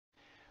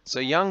So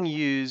Young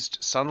used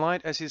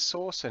sunlight as his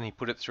source, and he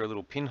put it through a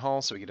little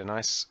pinhole so we get a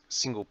nice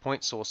single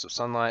point source of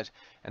sunlight,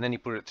 and then he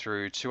put it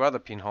through two other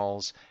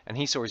pinholes, and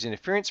he saw his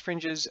interference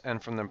fringes,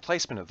 and from the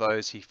placement of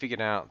those he figured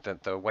out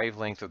that the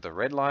wavelength of the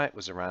red light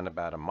was around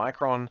about a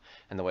micron,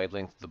 and the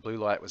wavelength of the blue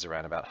light was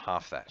around about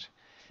half that.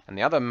 And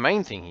the other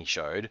main thing he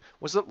showed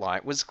was that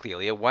light was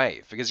clearly a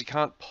wave, because you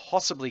can't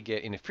possibly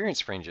get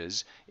interference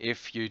fringes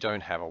if you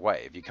don't have a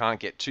wave. You can't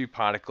get two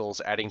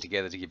particles adding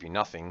together to give you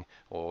nothing,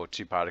 or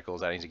two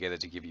particles adding together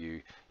to give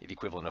you the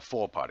equivalent of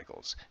four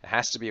particles. It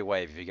has to be a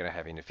wave if you're going to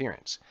have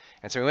interference.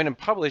 And so we went and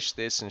published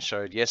this and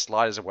showed, yes,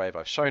 light is a wave,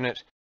 I've shown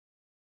it.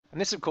 And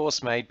this, of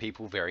course, made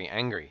people very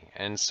angry.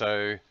 And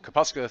so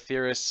corpuscular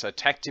theorists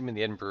attacked him in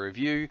the Edinburgh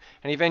Review,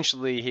 and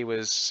eventually he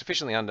was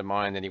sufficiently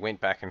undermined that he went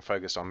back and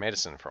focused on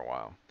medicine for a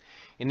while.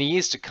 In the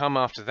years to come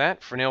after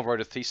that, Fresnel wrote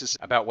a thesis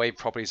about wave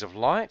properties of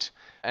light,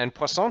 and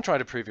Poisson tried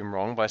to prove him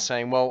wrong by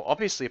saying, well,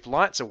 obviously if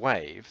light's a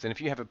wave, then if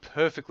you have a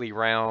perfectly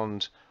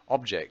round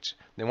object,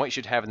 then what you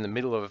should have in the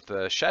middle of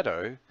the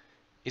shadow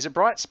is a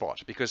bright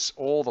spot, because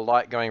all the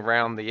light going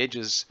around the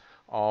edges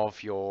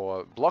of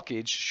your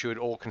blockage should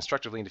all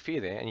constructively interfere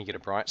there, and you get a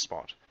bright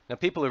spot. Now,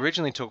 people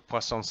originally took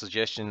Poisson's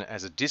suggestion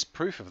as a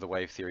disproof of the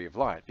wave theory of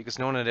light, because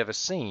no one had ever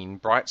seen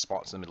bright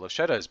spots in the middle of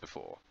shadows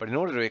before. But in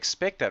order to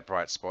expect that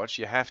bright spot,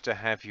 you have to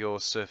have your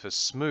surface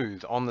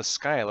smooth on the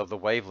scale of the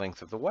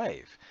wavelength of the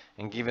wave.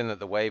 And given that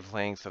the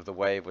wavelength of the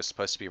wave was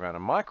supposed to be around a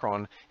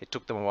micron, it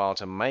took them a while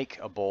to make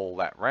a ball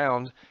that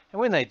round. And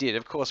when they did,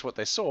 of course, what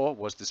they saw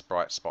was this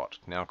bright spot,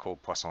 now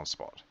called Poisson's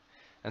spot.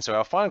 And so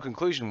our final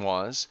conclusion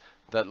was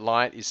that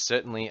light is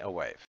certainly a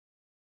wave.